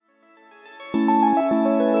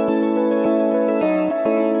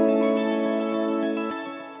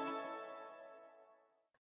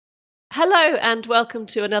Hello and welcome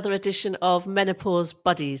to another edition of Menopause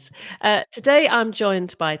Buddies. Today I'm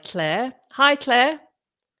joined by Claire. Hi Claire,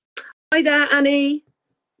 Hi there, Annie.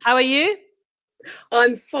 how are you?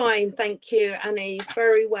 I'm fine, thank you, Annie.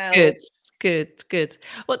 Very well. Good.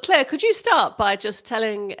 Well, Claire, could you start by just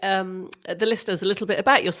telling the listeners a little bit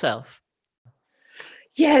about yourself?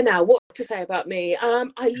 Yeah, now what to say about me?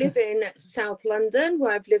 I live in South London,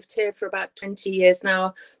 where I've lived here for about 20 years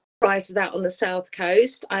now. Prior to that, on the South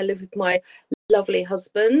Coast, I live with my lovely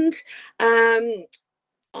husband. I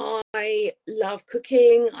love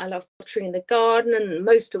cooking. I love pottering in the garden, and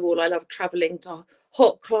most of all, I love travelling to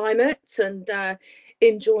hot climates and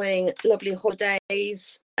enjoying lovely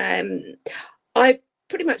holidays. I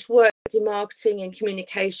pretty much worked in marketing and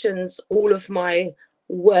communications all of my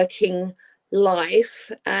working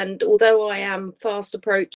life, and although I am fast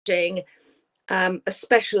approaching a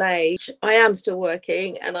special age, I am still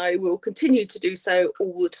working and I will continue to do so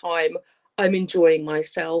all the time. I'm enjoying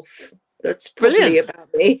myself. That's probably Brilliant. about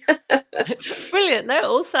me. Brilliant. No, it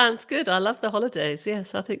all sounds good. I love the holidays.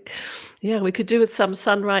 Yes, I think, we could do with some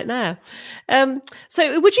sun right now.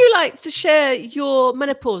 So would you like to share your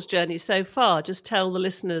menopause journey so far? Just tell the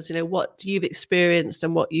listeners, what you've experienced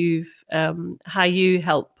and what how you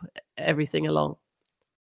help everything along.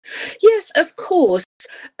 Yes, of course.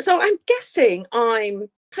 So I'm guessing I'm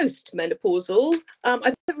post-menopausal.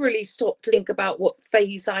 I've never really stopped to think about what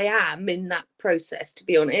phase I am in that process, to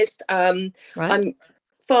be honest. Right. I'm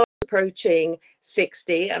fast approaching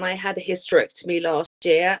 60 and I had a hysterectomy last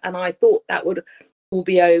year and I thought that would all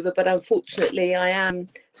be over, but unfortunately I am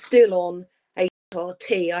still on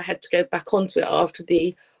HRT. I had to go back onto it after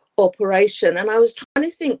the operation, and I was trying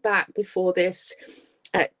to think back before this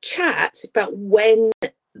chat about when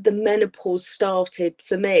the menopause started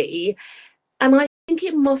for me, and I think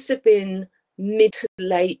it must have been mid to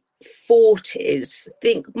late 40s. I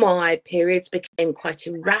think my periods became quite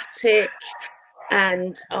erratic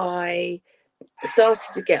and I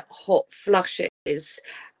started to get hot flushes,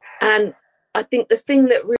 and I think the thing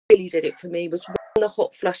that really did it for me was when the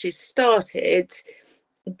hot flushes started,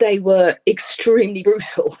 they were extremely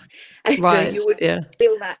brutal. And, Right. you would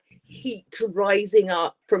feel that heat rising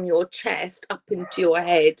up from your chest up into your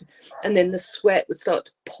head, and then the sweat would start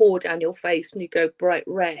to pour down your face and you go bright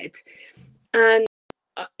red. And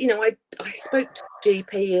I spoke to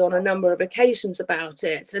GP on a number of occasions about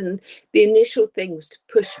it, and the initial thing was to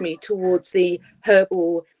push me towards the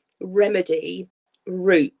herbal remedy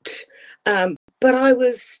route, but I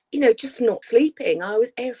was just not sleeping. I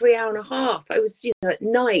was every hour and a half. I was at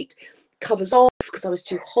night, covers off because I was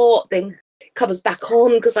too hot, then covers back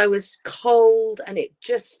on because I was cold, and it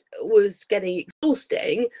just was getting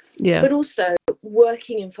exhausting. But also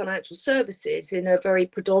working in financial services in a very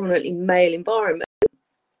predominantly male environment,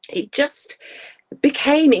 it just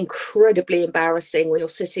became incredibly embarrassing when you're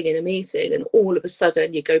sitting in a meeting and all of a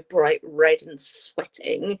sudden you go bright red and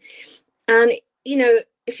sweating. And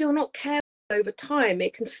if you're not careful over time,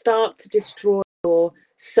 it can start to destroy your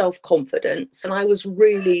self-confidence, and I was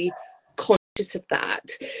really conscious of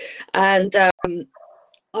that. And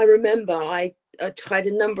I remember I tried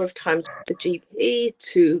a number of times with the GP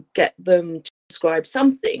to get them to prescribe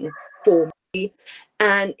something for me,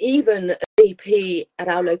 and even a GP at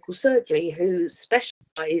our local surgery who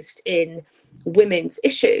specialised in women's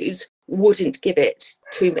issues wouldn't give it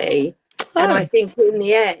to me. And I think in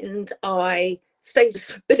the end I stayed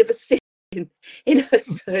a bit of a sit in her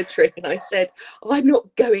surgery, and I said, I'm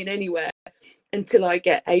not going anywhere until I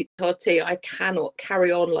get HRT. I cannot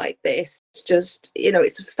carry on like this. It's just,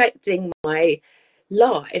 it's affecting my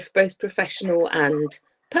life, both professional and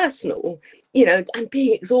personal, and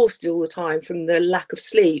being exhausted all the time from the lack of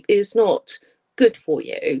sleep is not good for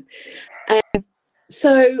you. And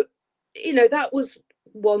so, that was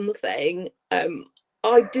one thing.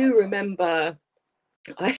 I do remember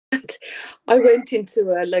I went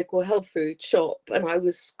into a local health food shop and I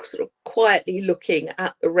was sort of quietly looking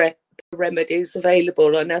at the remedies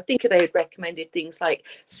available, and I think they had recommended things like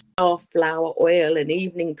starflower oil and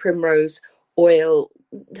evening primrose oil,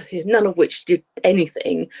 none of which did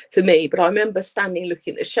anything for me. But I remember standing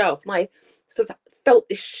looking at the shelf and I sort of felt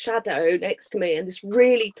this shadow next to me, and this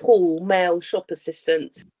really tall male shop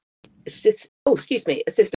assistant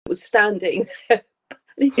was standing there.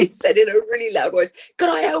 And he said in a really loud voice, "Could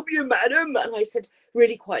I help you, madam?" And I said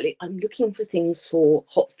really quietly, "I'm looking for things for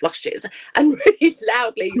hot flushes." And really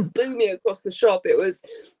loudly, booming across the shop, it was,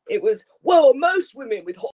 well, most women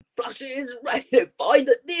with hot flushes find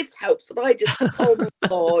that this helps. And I just, oh my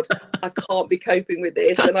God, I can't be coping with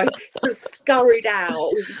this. And I sort of scurried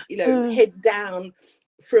out, head down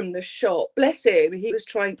from the shop. Bless him, he was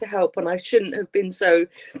trying to help, and I shouldn't have been so,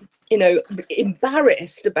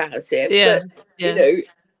 embarrassed about it. Yeah, But, yeah.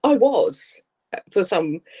 I was, for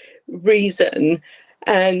some reason.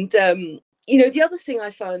 And, the other thing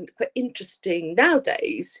I found quite interesting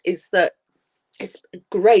nowadays is that it's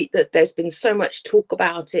great that there's been so much talk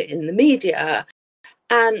about it in the media.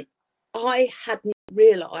 And I hadn't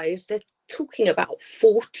realised they're talking about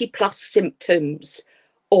 40 plus symptoms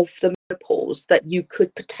of the menopause that you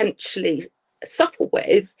could potentially suffer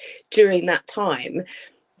with during that time.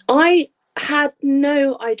 I had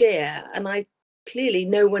no idea, and clearly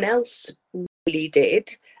no one else really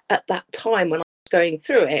did at that time when I was going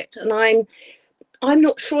through it. And I'm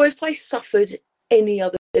not sure if I suffered any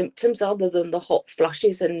other symptoms other than the hot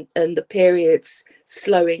flushes and the periods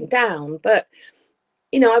slowing down. But,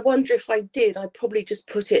 I wonder if I did, I probably just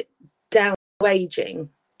put it down to aging,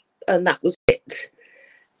 and that was it.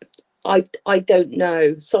 I don't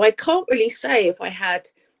know. So I can't really say if I had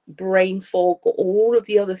brain fog or all of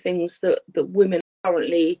the other things that women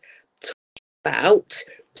currently talk about.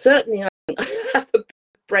 Certainly I have a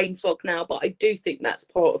brain fog now, but I do think that's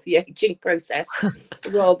part of the aging process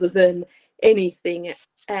rather than anything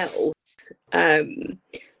else.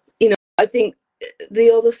 I think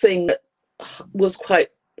the other thing that was quite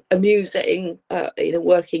amusing in a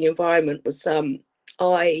working environment was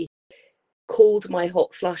I called my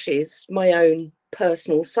hot flushes my own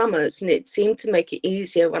personal summers, and it seemed to make it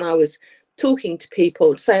easier when I was talking to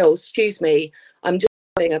people to say, oh, excuse me, I'm just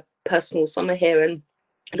having a personal summer here. And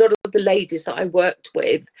a lot of the ladies that I worked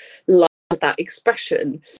with loved that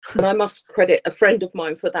expression, and I must credit a friend of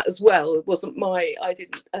mine for that as well. It wasn't I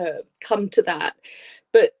didn't come to that,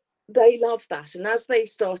 but they loved that. And as they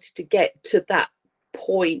started to get to that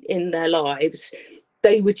point in their lives,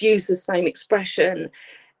 they would use the same expression,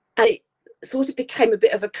 and it sort of became a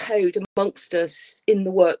bit of a code amongst us in the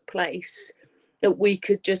workplace that we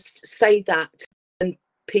could just say that and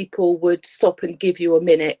people would stop and give you a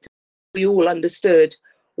minute. We all understood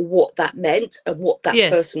what that meant and what that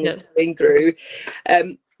person was going through.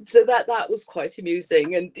 So that was quite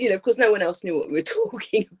amusing. And, of course, no one else knew what we were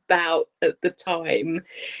talking about at the time.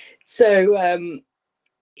 So,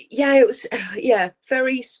 it was,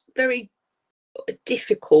 very, very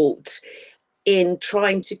difficult in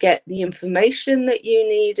trying to get the information that you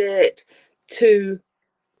needed, to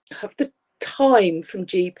have the time from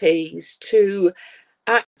GPs to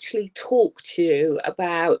actually talk to you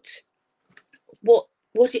about what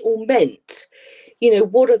it all meant.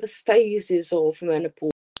 What are the phases of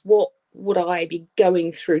menopause? What would I be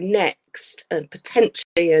going through next, and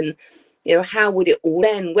potentially, and how would it all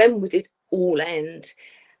end? When would it all end?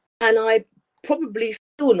 And I'm probably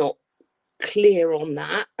still not clear on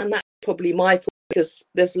that, and that's probably my fault, because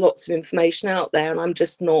there's lots of information out there and I'm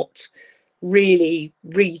just not really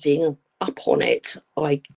reading up on it,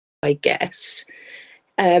 I guess.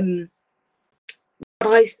 But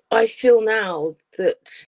I feel now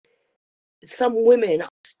that some women are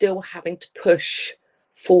still having to push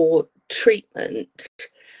for treatment,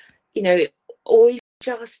 or even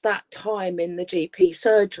just that time in the GP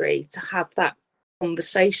surgery to have that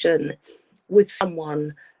conversation with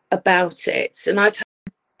someone about it. And I've had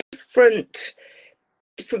different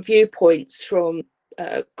viewpoints from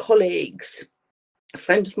colleagues. A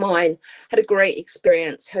friend of mine had a great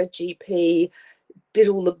experience. Her GP did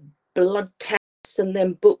all the blood tests and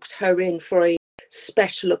then booked her in for a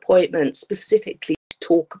special appointment specifically to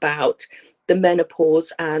talk about the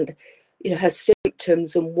menopause and her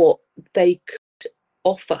symptoms and what they could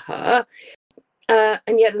offer her.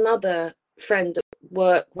 And yet another friend at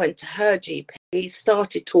work went to her GP,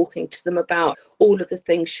 started talking to them about all of the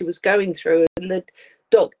things she was going through, and the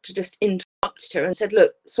doctor just interrupted her and said,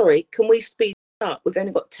 look, sorry, can we speed up? We've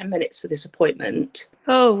only got 10 minutes for this appointment.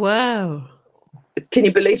 Oh, wow. Can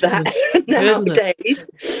you believe that? Nowadays?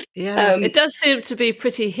 Yeah, it does seem to be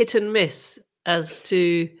pretty hit and miss as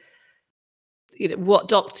to what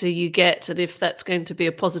doctor you get and if that's going to be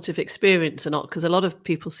a positive experience or not, because a lot of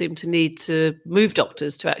people seem to need to move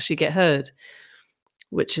doctors to actually get heard,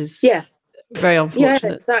 which is very unfortunate.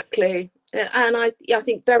 Yeah, exactly. And I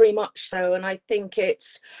think very much so. And I think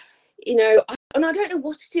it's, and I don't know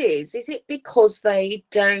what it is. Is it because they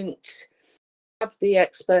don't have the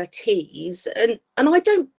expertise? And I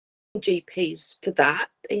don't blame GPs for that.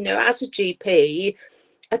 As a GP,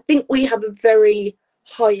 I think we have a very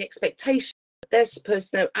high expectation. They're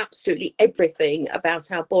supposed to know absolutely everything about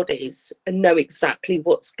our bodies and know exactly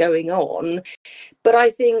what's going on. But I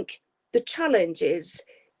think the challenge is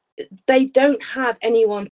they don't have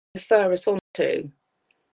anyone to refer us on to.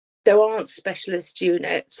 There aren't specialist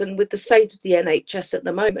units. And with the state of the NHS at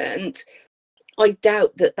the moment, I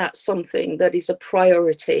doubt that that's something that is a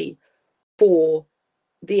priority for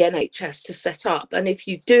the NHS to set up. And if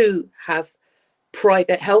you do have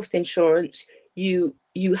private health insurance, you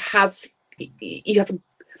have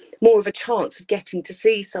more of a chance of getting to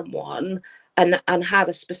see someone and have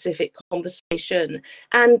a specific conversation,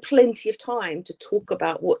 and plenty of time to talk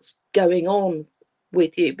about what's going on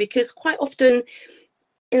with you, because quite often,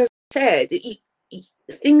 as I said,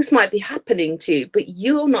 things might be happening to you, but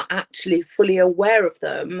you're not actually fully aware of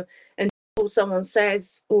them until someone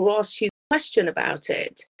says or asks you a question about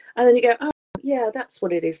it, and then you go, oh yeah, that's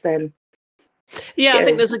what it is then. Yeah, I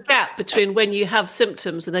think there's a gap between when you have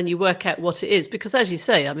symptoms and then you work out what it is, because as you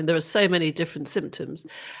say, I mean, there are so many different symptoms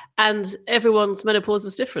and everyone's menopause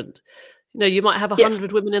is different. You know, you might have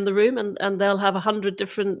 100 women in the room and they'll have 100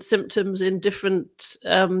 different symptoms in different,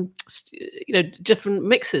 different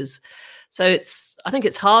mixes. So I think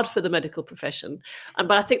it's hard for the medical profession,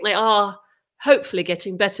 but I think they are hopefully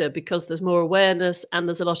getting better because there's more awareness and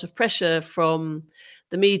there's a lot of pressure from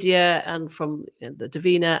the media and from the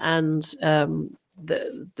Davina and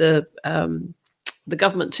the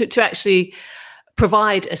government to actually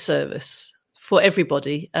provide a service for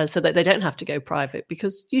everybody, so that they don't have to go private,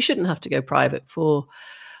 because you shouldn't have to go private for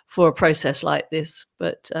a process like this.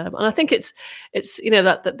 But and I think it's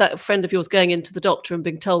that friend of yours going into the doctor and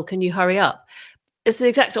being told, "Can you hurry up?" It's the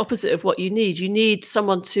exact opposite of what you need. You need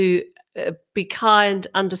someone to be kind,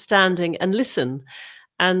 understanding, and listen.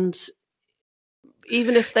 And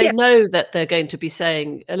even if they know that they're going to be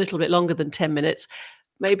saying a little bit longer than 10 minutes,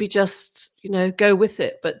 maybe just, go with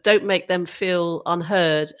it, but don't make them feel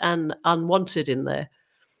unheard and unwanted in there.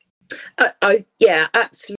 Yeah,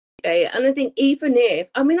 absolutely. And I think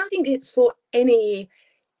I think it's for any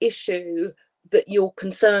issue that you're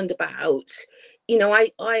concerned about.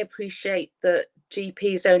 I appreciate that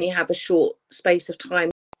GPs only have a short space of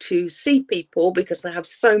time to see people because they have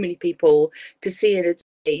so many people to see in a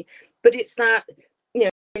day. But it's that,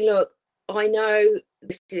 look, I know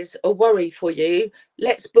this is a worry for you.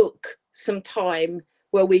 Let's book some time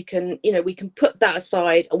where we can put that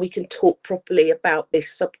aside and we can talk properly about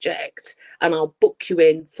this subject, and I'll book you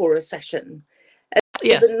in for a session.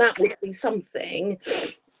 Even that would be something.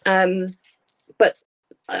 But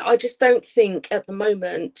I just don't think at the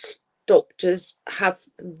moment doctors have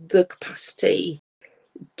the capacity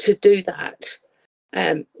to do that.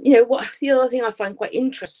 What the other thing I find quite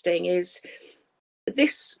interesting is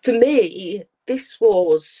this, for me, this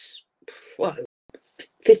was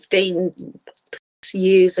 15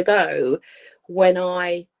 years ago when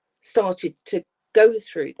I started to go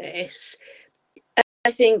through this.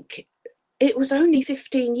 I think it was only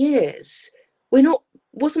 15 years.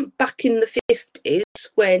 Wasn't back in the 50s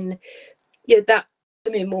when that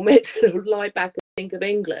women were meant to lie back and think of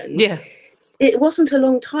England. Yeah. It wasn't a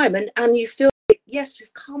long time, and you feel like, yes,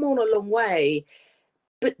 we've come on a long way,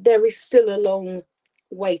 but there is still a long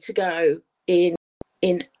way to go in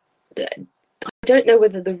I don't know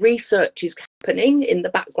whether the research is happening in the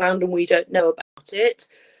background and we don't know about it,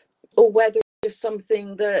 or whether it's just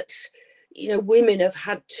something that women have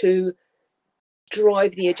had to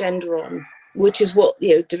drive the agenda on, which is what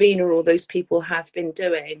Davina or all those people have been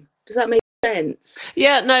doing. Does that make sense?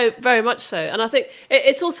 Yeah, no, very much so. And I think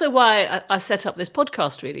it's also why I set up this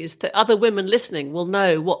podcast, really, is that other women listening will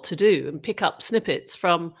know what to do and pick up snippets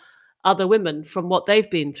from other women, from what they've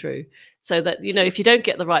been through, so that if you don't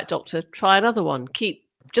get the right doctor, try another one.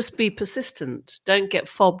 Just be persistent. Don't get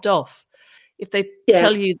fobbed off. If they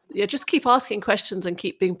tell you, just keep asking questions and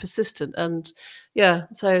keep being persistent. And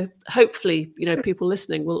so hopefully people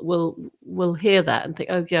listening will hear that and think,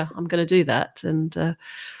 oh yeah, I'm going to do that. And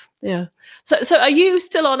so are you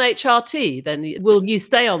still on HRT then? Will you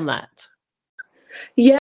stay on that?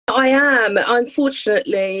 Yeah, I am.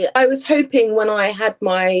 Unfortunately, I was hoping when I had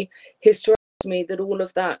my hysterectomy that all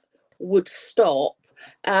of that would stop.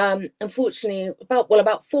 Unfortunately,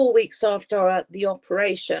 about 4 weeks after the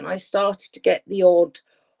operation, I started to get the odd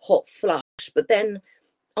hot flush, but then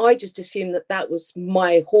I just assumed that was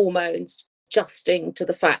my hormones adjusting to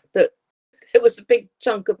the fact that it was a big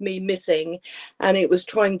chunk of me missing, and it was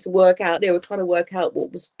trying to work out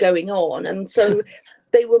what was going on. And so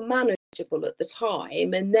they were manageable at the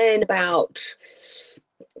time. And then about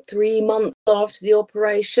 3 months after the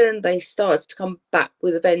operation, they started to come back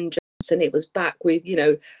with a vengeance, and it was back with,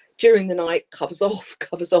 during the night, covers off,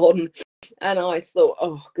 covers on. And I thought,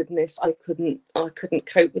 oh goodness, I couldn't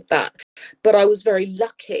cope with that. But I was very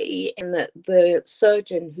lucky in that the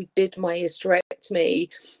surgeon who did my hysterectomy,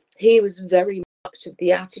 he was very much of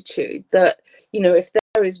the attitude that, if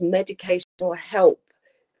there is medication or help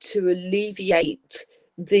to alleviate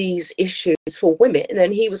these issues for women,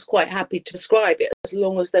 and he was quite happy to prescribe it as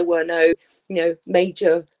long as there were no,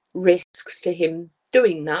 major risks to him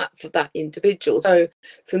doing that for that individual. So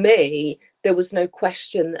for me, there was no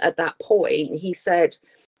question at that point. He said,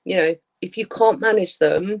 if you can't manage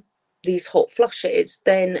them, these hot flushes,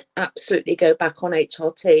 then absolutely go back on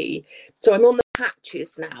HRT. So I'm on the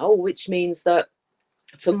patches now, which means that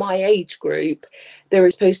for my age group, there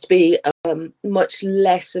is supposed to be much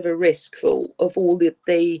less of a risk of all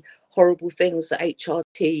the horrible things that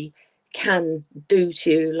HRT can do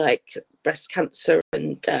to you, like breast cancer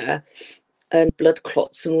and blood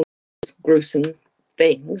clots and all those gruesome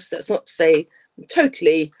things. That's not to say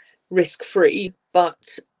totally risk-free,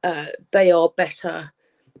 but they are better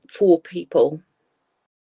for people.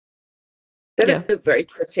 They don't look very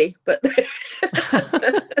pretty, but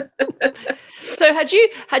So had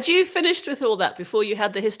you finished with all that before you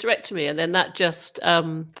had the hysterectomy, and then that just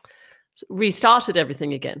restarted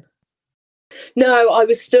everything again? No, I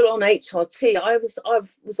was still on HRT. I was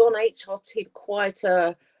on HRT quite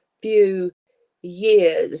a few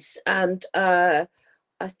years, and I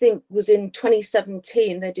think it was in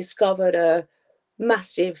 2017 they discovered a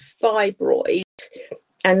massive fibroid,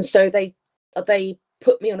 and so they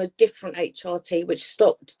put me on a different HRT, which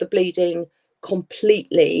stopped the bleeding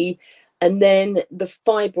completely. And then the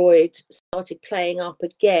fibroid started playing up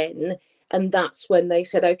again. And that's when they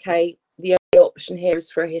said, okay, the only option here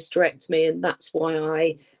is for a hysterectomy. And that's why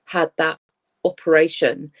I had that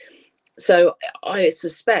operation. So I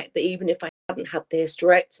suspect that even if I hadn't had the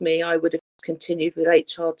hysterectomy, I would have continued with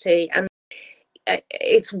HRT. And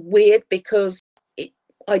it's weird because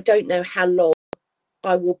I don't know how long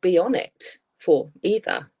I will be on it for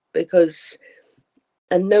either,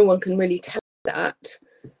 and no one can really tell that.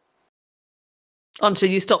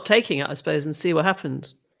 Until you stop taking it, I suppose, and see what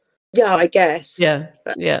happens. Yeah, I guess. Yeah,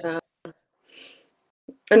 but, yeah.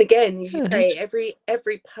 And again, you say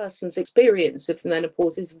every person's experience of the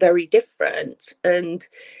menopause is very different, and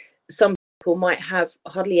some people might have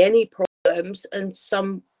hardly any problems, and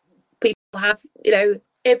some people have,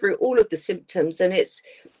 all of the symptoms, and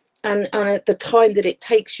at the time that it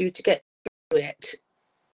takes you to get through it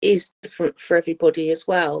is different for everybody as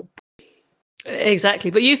well.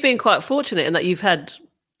 Exactly. But you've been quite fortunate in that you've had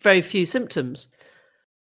very few symptoms.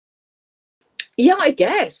 Yeah, I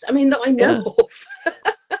guess. I mean, that I know of.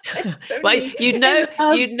 Well, you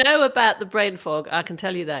know about the brain fog. I can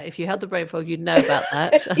tell you that. If you had the brain fog, you'd know about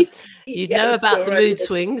that. You'd know about the mood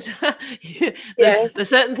swings. There's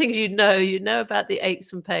certain things you know about the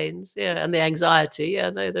aches and pains, and the anxiety.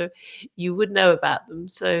 You would know about them.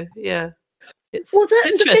 So it's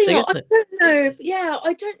interesting, isn't it? I don't know.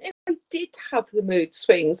 I don't know if I did have the mood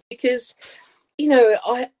swings because,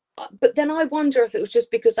 but then I wonder if it was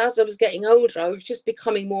just because as I was getting older, I was just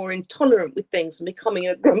becoming more intolerant with things and becoming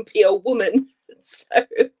a grumpy old woman. So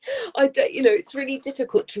I don't, it's really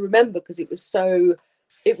difficult to remember because it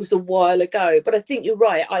was a while ago. But I think you're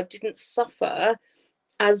right. I didn't suffer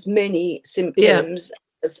as many symptoms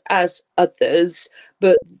as others,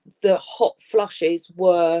 but the hot flushes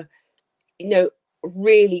were,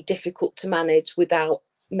 really difficult to manage without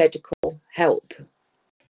medical help.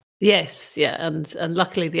 Yes, and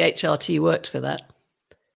luckily the HRT worked for that.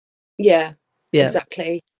 Yeah,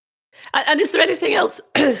 exactly. And is there anything else,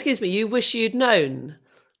 excuse me, you wish you'd known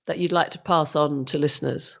that you'd like to pass on to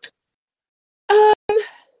listeners? I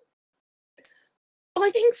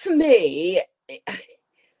think for me,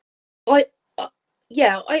 I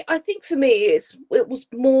think for me it was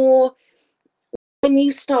more when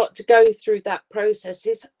you start to go through that process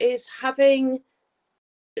is having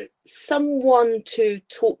someone to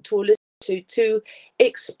talk to or listen to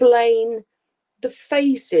explain the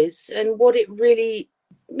phases and what it really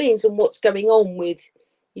means and what's going on with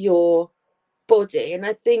your body. And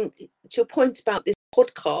I think to your point about this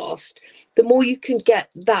podcast, the more you can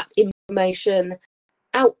get that information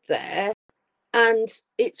out there, and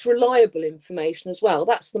it's reliable information as well,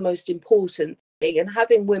 that's the most important thing. And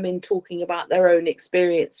having women talking about their own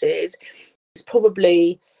experiences is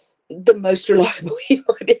probably the most reliable you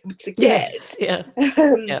might be able to get.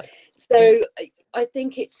 So I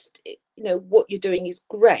think it's, what you're doing is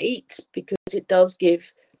great because it does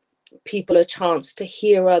give people a chance to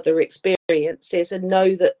hear other experiences and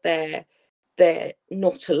know that they're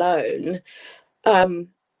not alone.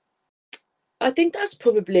 I think that's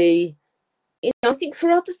probably, I think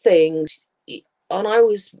for other things, and I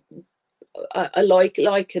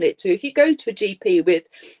liken it to, if you go to a GP with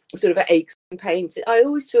sort of aches and pains, I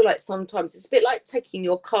always feel like sometimes it's a bit like taking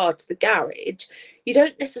your car to the garage. You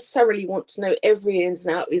don't necessarily want to know every ins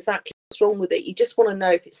and out exactly what's wrong with it. You just want to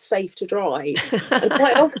know if it's safe to drive. And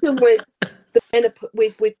quite often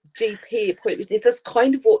with GP appointments, that's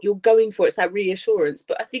kind of what you're going for. It's that reassurance.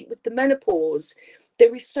 But I think with the menopause,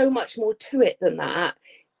 there is so much more to it than that.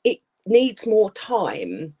 It needs more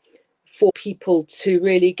time for people to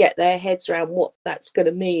really get their heads around what that's going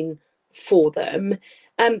to mean for them.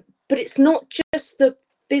 But it's not just the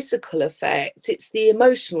physical effects, it's the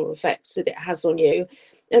emotional effects that it has on you,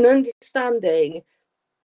 and understanding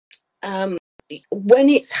when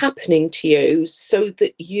it's happening to you, so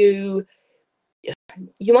that you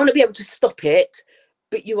want to be able to stop it,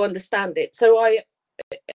 but you understand it. So I,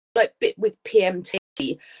 like, bit with PMT,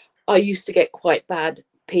 I used to get quite bad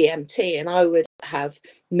PMT, and I would have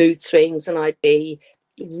mood swings, and I'd be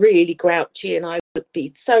really grouchy, and I would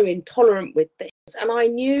be so intolerant with things, and I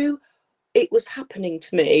knew it was happening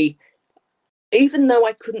to me. Even though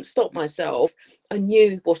I couldn't stop myself, I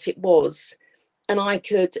knew what it was, and I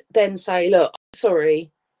could then say, look, sorry,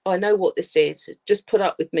 I know what this is. Just put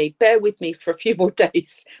up with me. Bear with me for a few more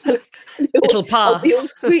days. It'll pass. I'll be all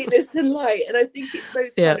sweetness and light. And I think it's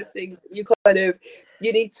those kind of things that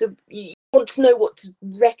you need to, you want to know what to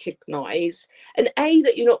recognise. And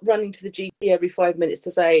that you're not running to the GP every 5 minutes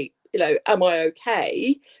to say, am I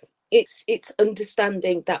okay? It's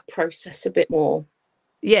understanding that process a bit more.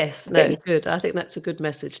 Yes, no, good. I think that's a good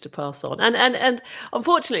message to pass on. And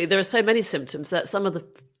unfortunately, there are so many symptoms that some of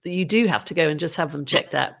you do have to go and just have them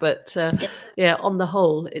checked out. But on the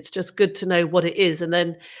whole, it's just good to know what it is, and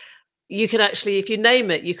then you can actually, if you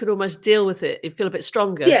name it, you can almost deal with it. You feel a bit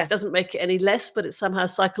stronger. Yeah. It doesn't make it any less, but it somehow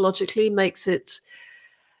psychologically makes it.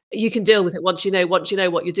 You can deal with it once you know what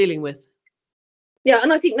you're dealing with. Yeah,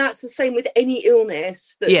 and I think that's the same with any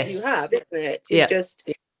illness that you have, isn't it? You just,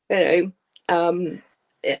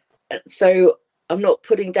 so I'm not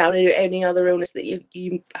putting down any other illness that you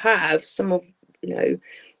have. Some are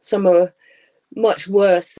much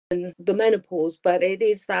worse than the menopause, but it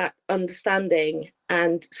is that understanding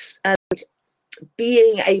and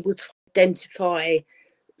being able to identify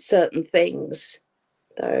certain things.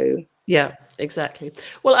 So yeah, exactly.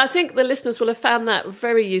 Well, I think the listeners will have found that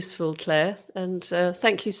very useful, Claire, and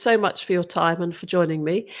thank you so much for your time and for joining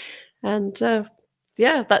me. And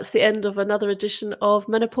that's the end of another edition of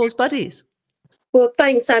Menopause Buddies. Well,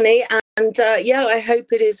 thanks, Annie. And I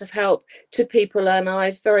hope it is of help to people. And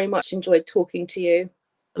I've very much enjoyed talking to you.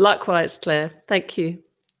 Likewise, Claire. Thank you.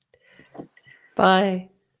 Bye.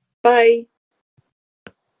 Bye.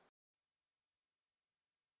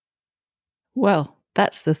 Well,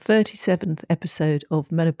 that's the 37th episode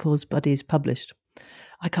of Menopause Buddies published.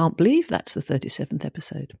 I can't believe that's the 37th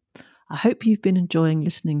episode. I hope you've been enjoying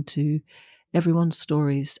listening to everyone's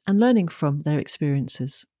stories and learning from their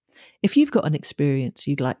experiences. If you've got an experience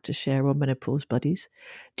you'd like to share on Menopause Buddies,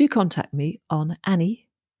 do contact me on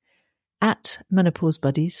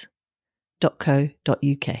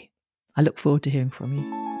Annie@menopausebuddies.co.uk. I look forward to hearing from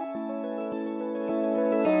you.